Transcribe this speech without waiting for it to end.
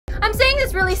I'm saying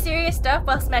this really serious stuff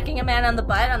while smacking a man on the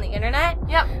butt on the internet.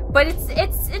 Yep. But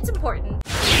it's important.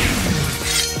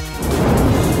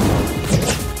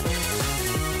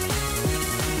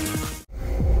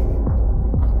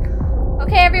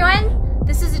 Okay, everyone.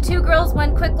 This is a 2 Girls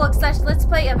 1 Quick Look / Let's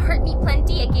Play of Hurt Me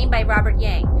Plenty, a game by Robert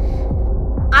Yang.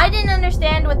 I didn't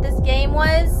understand what this game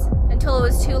was until it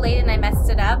was too late and I messed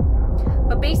it up.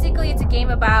 But basically, it's a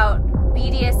game about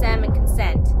BDSM and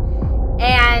consent.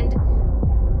 And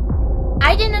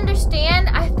I didn't understand.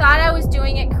 I thought I was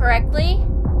doing it correctly,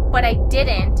 but I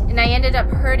didn't. And I ended up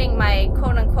hurting my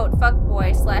quote-unquote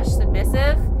fuckboy /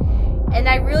 submissive. And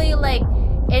I really,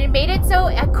 it made it so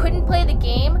I couldn't play the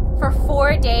game for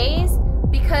 4 days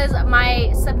because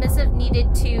my submissive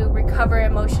needed to recover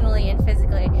emotionally and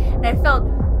physically. And I felt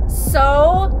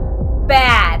so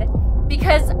bad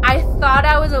because I thought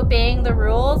I was obeying the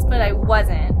rules, but I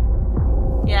wasn't.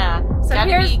 Yeah, so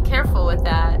gotta be careful with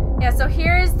that. Yeah, so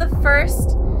here's the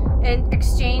first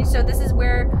exchange. So this is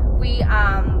where we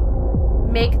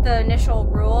make the initial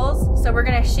rules. So we're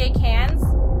gonna shake hands.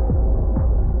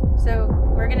 So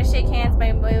we're gonna shake hands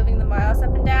by moving the mouse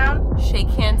up and down. Shake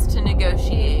hands to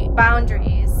negotiate.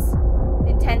 Boundaries.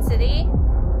 Intensity.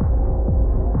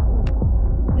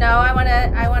 No, I wanna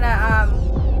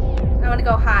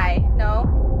go high.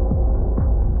 No.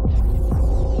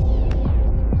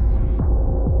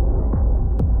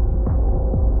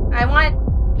 I want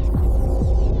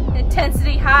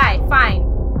intensity high. Fine.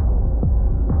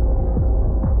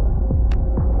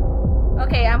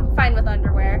 Okay, I'm fine with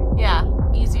underwear. Yeah,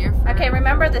 easier for... Okay,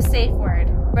 remember the safe word.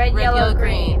 Red, yellow,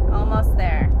 green. Almost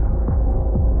there.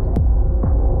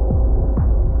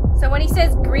 So when he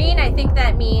says green, I think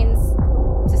that means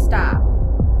to stop.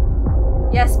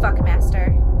 Yes,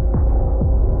 fuckmaster.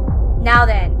 Now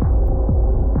then.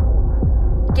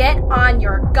 Get on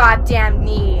your goddamn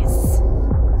knees.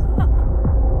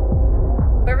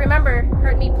 But remember,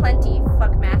 hurt me plenty,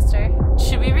 fuckmaster.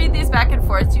 Should we read these back and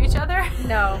forth to each other?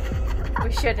 No,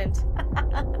 we shouldn't.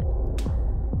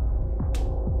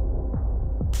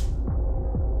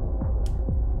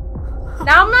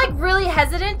 Now I'm really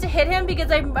hesitant to hit him because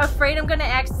I'm afraid I'm gonna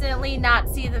accidentally not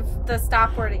see the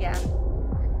stop word again.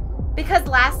 Because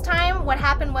last time what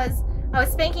happened was I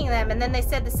was spanking them and then they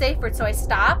said the safe word, so I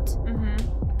stopped.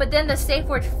 Mm-hmm. But then the safe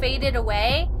word faded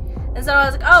away. And so I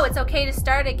was like, oh, it's okay to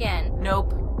start again.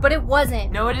 Nope. But it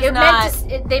wasn't. No, it is not.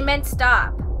 They meant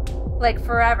stop. Like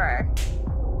forever.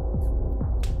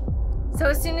 So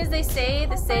as soon as they say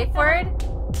the safe word,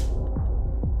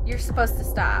 you're supposed to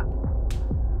stop.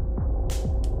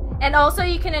 And also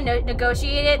you can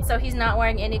negotiate it so he's not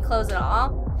wearing any clothes at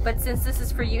all. But since this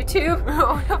is for YouTube,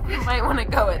 we might want to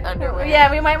go with underwear. Yeah,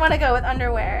 we might want to go with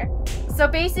underwear. So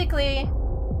basically,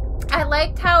 I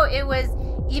liked how it was,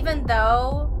 even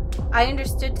though I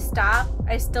understood to stop,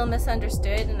 I still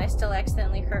misunderstood and I still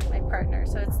accidentally hurt my partner.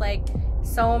 So it's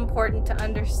so important to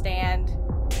understand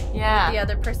what the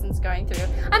other person's going through.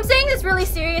 I'm saying this really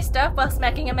serious stuff while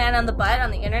smacking a man on the butt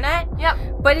on the internet. Yep.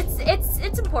 But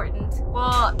it's important.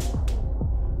 Well.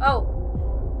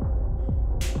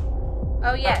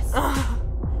 Oh yes.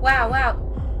 Wow.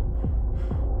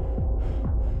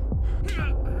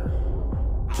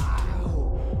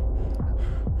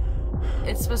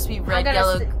 It's supposed to be red,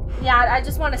 yellow. Yeah, I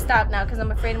just want to stop now because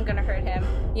I'm afraid I'm gonna hurt him.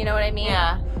 You know what I mean?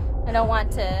 Yeah. I don't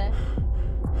want to.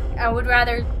 I would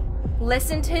rather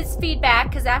listen to his feedback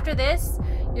because after this,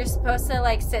 you're supposed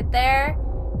to sit there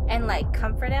and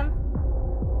comfort him.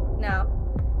 No.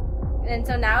 And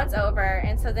so now it's over,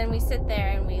 and so then we sit there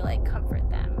and we comfort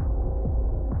them,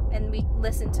 and we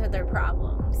listen to their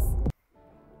problems.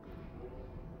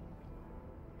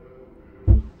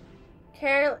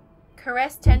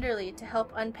 Caress tenderly to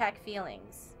help unpack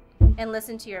feelings and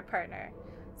listen to your partner.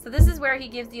 So this is where he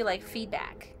gives you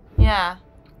feedback. Yeah.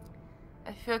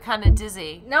 I feel kind of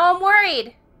dizzy. No, I'm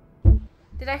worried.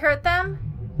 Did I hurt them?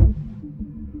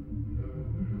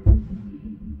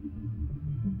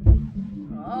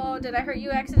 Oh, did I hurt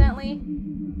you accidentally?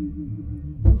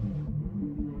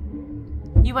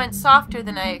 You went softer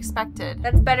than I expected.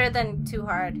 That's better than too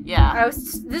hard. Yeah.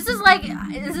 This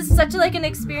is such an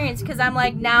experience because I'm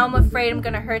now I'm afraid I'm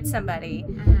gonna hurt somebody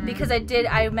because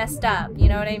I messed up. You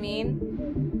know what I mean?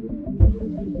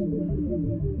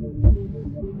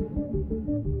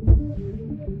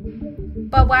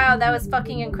 But wow, that was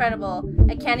fucking incredible.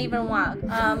 I can't even walk.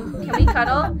 Can we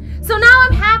cuddle? So now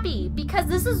I'm happy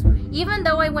because even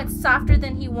though I went softer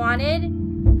than he wanted,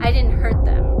 I didn't hurt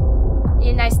them.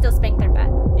 And I still spanked their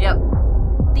butt. Yep.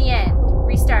 The end.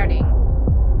 Restarting.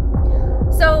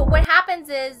 So what happens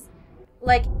is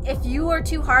like, if you are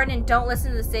too hard and don't listen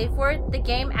to the safe word, the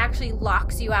game actually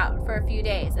locks you out for a few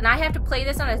days. And I have to play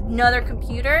this on another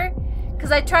computer,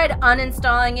 because I tried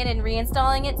uninstalling it and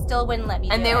reinstalling it, still wouldn't let me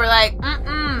do it. And they were like,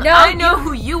 no, I know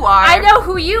who you are. I know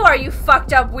who you are, you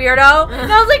fucked up weirdo.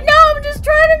 And I was like, no, I'm just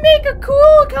trying to make a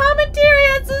cool commentary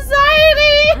on society.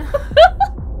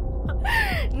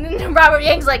 Robert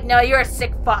Yang's like, no, you're a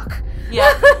sick fuck.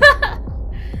 Yeah.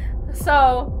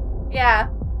 So, yeah.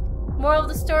 Moral of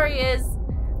the story is...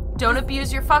 Don't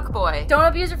abuse your fuckboy. Don't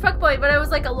abuse your fuckboy, but it was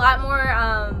like a lot more,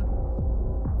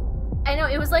 I know,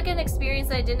 it was like an experience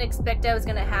that I didn't expect I was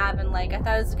going to have, and like, I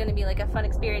thought it was going to be like a fun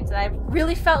experience, and I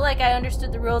really felt like I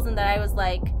understood the rules and that I was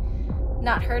like,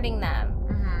 not hurting them.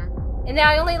 Mm-hmm. And now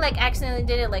I only like accidentally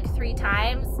did it like 3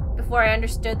 times before I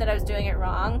understood that I was doing it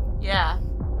wrong. Yeah.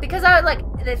 Because I was like,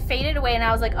 it faded away, and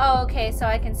I was like, oh, okay, so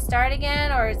I can start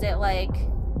again, or is it like,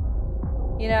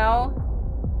 you know?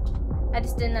 I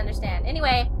just didn't understand.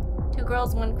 Anyway, 2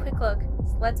 girls, 1 quick look.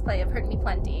 Let's play of Hurt Me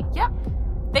Plenty. Yep.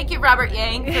 Thank you, Robert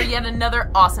Yang, for yet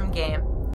another awesome game.